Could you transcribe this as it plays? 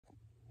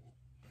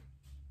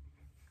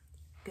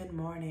Good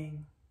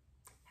morning.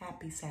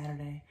 Happy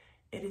Saturday.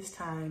 It is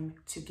time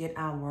to get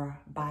our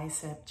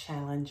bicep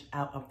challenge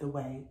out of the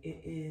way.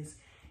 It is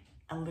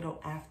a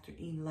little after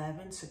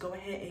 11, so go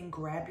ahead and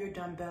grab your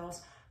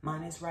dumbbells.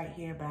 Mine is right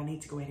here, but I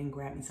need to go ahead and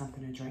grab me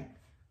something to drink.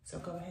 So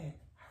go ahead,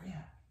 hurry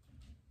up.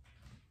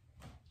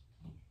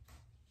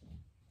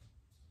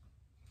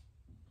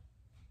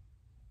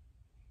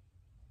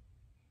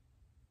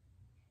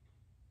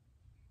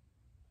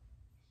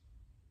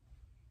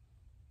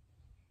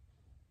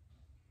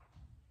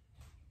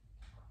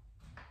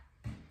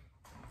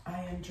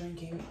 I am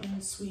drinking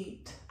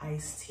unsweet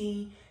iced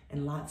tea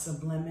and lots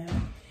of lemon,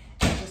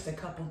 and just a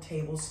couple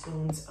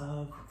tablespoons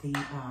of the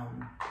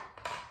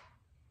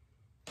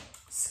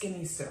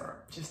skinny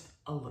syrup, just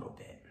a little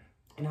bit.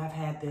 And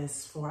I've been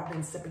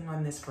sipping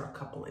on this for a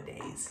couple of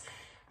days.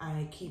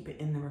 I keep it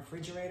in the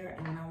refrigerator,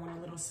 and when I want a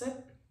little sip,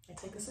 I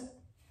take a sip.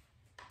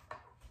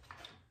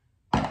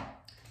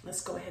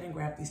 Let's go ahead and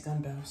grab these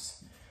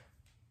dumbbells.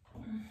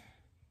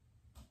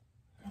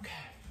 Okay.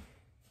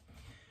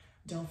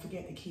 Don't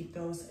forget to keep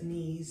those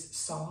knees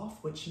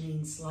soft, which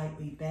means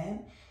slightly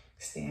bent.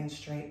 Stand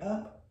straight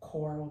up,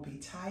 core will be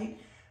tight,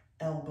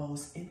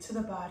 elbows into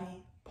the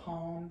body,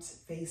 palms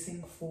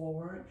facing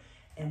forward,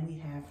 and we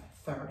have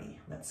 30.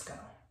 Let's go.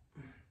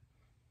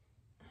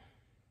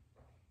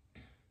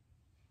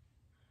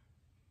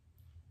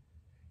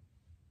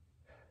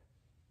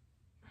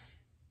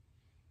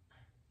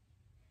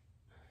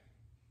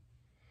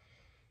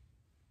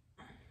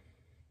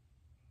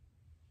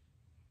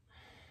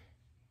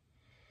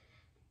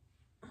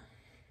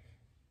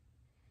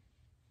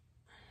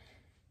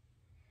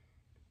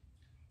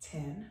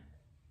 Ten.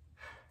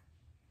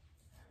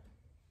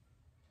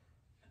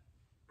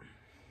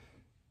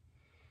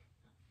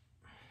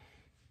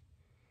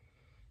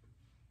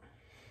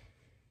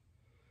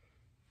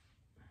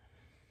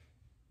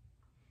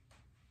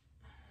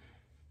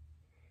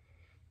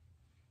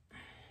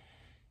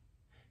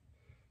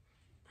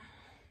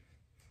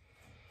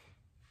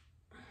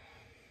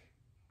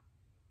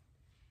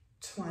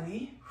 20.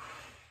 30.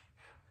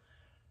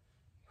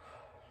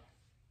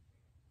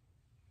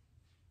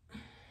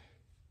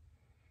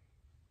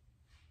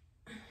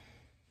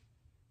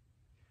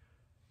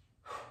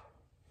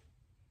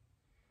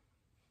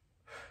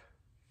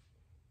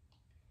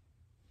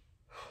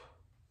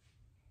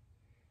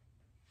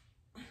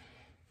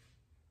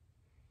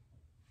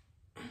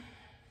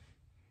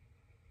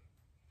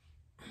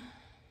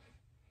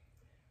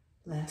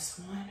 Last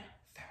one,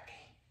 30.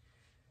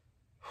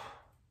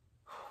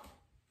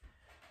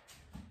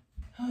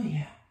 Oh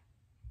yeah.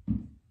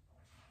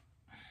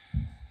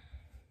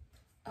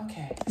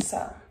 Okay,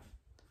 so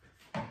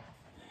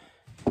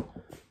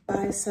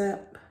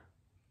bicep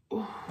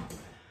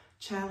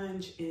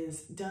challenge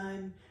is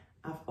done.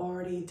 I've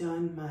already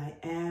done my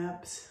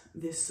abs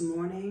this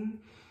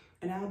morning,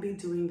 and I'll be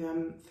doing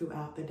them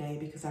throughout the day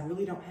because I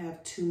really don't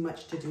have too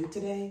much to do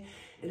today.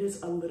 It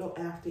is a little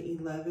after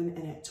 11,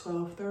 and at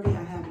 12:30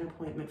 I have an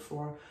appointment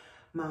for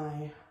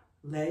my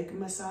leg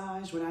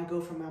massage. When I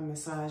go for my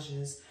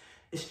massages,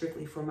 it's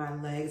strictly for my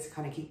legs to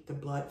kind of keep the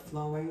blood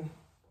flowing,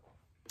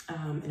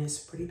 and it's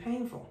pretty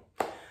painful.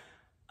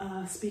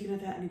 Speaking of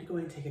that, I need to go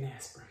ahead and take an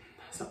aspirin.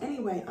 So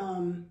anyway,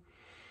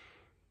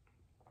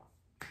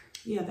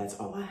 yeah, that's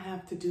all I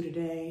have to do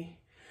today.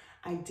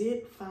 I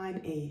did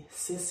find a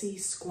sissy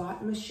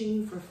squat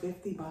machine for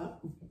 50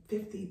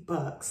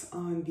 bucks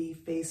on the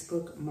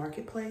Facebook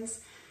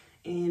Marketplace,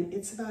 and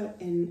it's about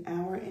an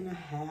hour and a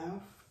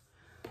half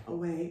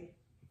away,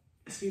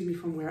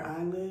 from where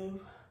I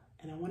live,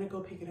 and I want to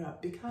go pick it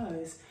up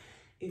because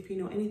if you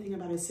know anything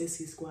about a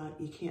sissy squat,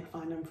 you can't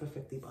find them for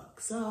 50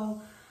 bucks.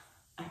 So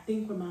I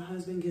think when my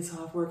husband gets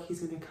off work,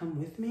 he's going to come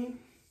with me,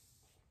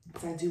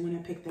 because I do want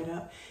to pick that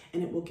up,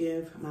 and it will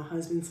give my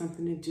husband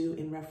something to do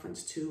in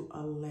reference to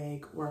a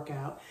leg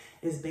workout.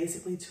 It's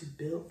basically to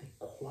build the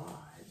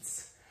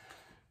quads.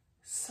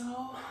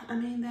 So, I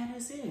mean, that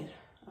is it.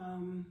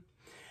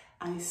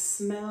 I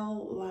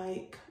smell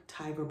like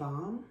Tiger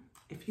Balm.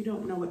 If you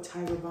don't know what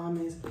Tiger Balm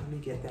is, let me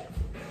get that.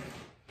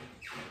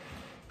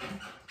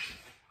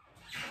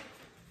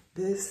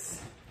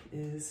 This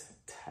is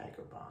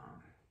Tiger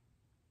Balm.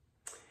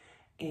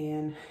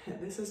 And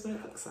this is what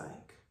it looks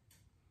like.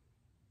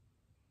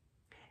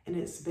 And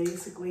it's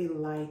basically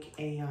like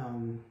a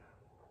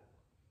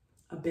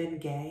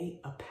Bengay,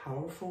 a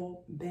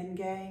powerful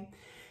Bengay.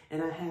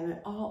 And I have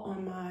it all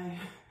on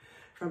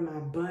from my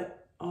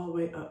butt all the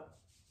way up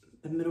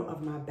the middle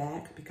of my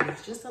back because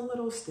it's just a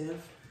little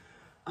stiff.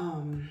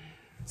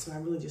 So I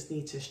really just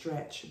need to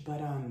stretch. But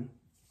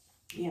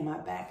yeah, my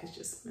back has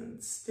just been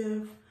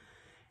stiff.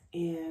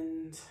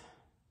 And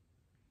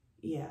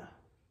yeah.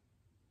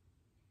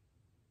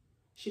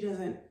 She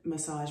doesn't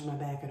massage my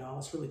back at all.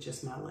 It's really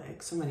just my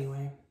legs. So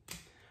anyway,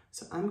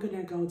 so I'm going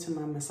to go to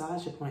my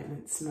massage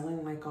appointment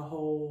smelling like a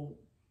whole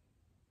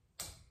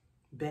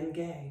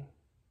Bengay.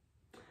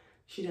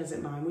 She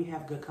doesn't mind. We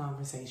have good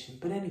conversation.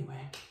 But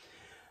anyway,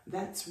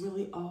 that's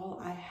really all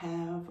I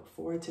have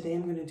for today.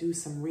 I'm going to do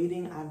some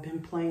reading. I've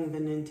been playing the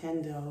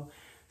Nintendo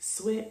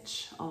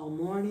Switch all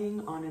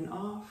morning, on and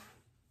off.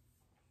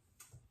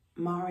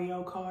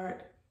 Mario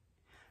Kart,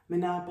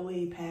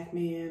 Monopoly,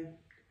 Pac-Man.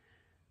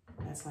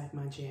 That's like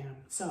my jam.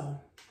 So,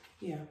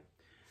 yeah.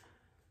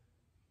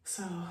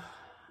 So,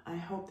 I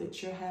hope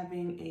that you're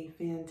having a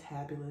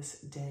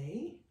fantabulous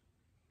day.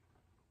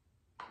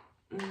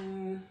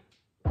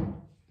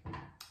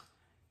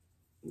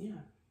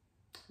 Yeah,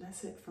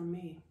 that's it from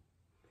me.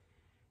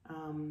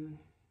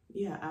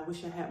 Yeah, I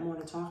wish I had more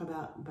to talk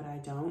about, but I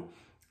don't.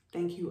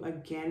 Thank you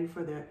again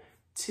for the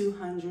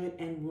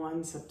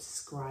 201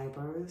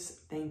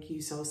 subscribers. Thank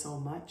you so, so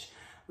much.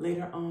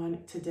 Later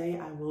on today,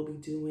 I will be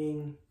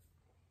doing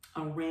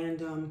a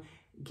random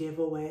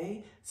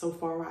giveaway. So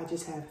far, I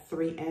just have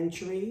 3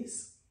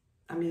 entries.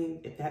 I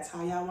mean, if that's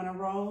how y'all want to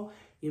roll,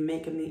 you're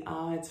making the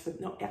odds for,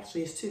 no,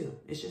 actually it's 2.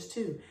 It's just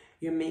 2.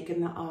 You're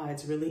making the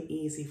odds really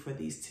easy for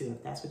these 2.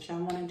 If that's what y'all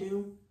want to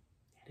do,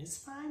 that is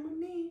fine with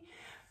me.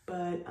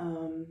 But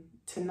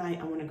tonight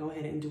I want to go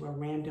ahead and do a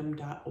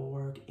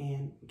random.org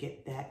and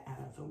get that out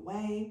of the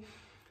way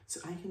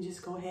so I can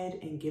just go ahead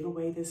and give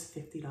away this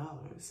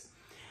 $50.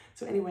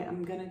 So anyway,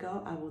 I'm going to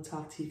go. I will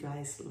talk to you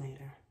guys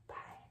later.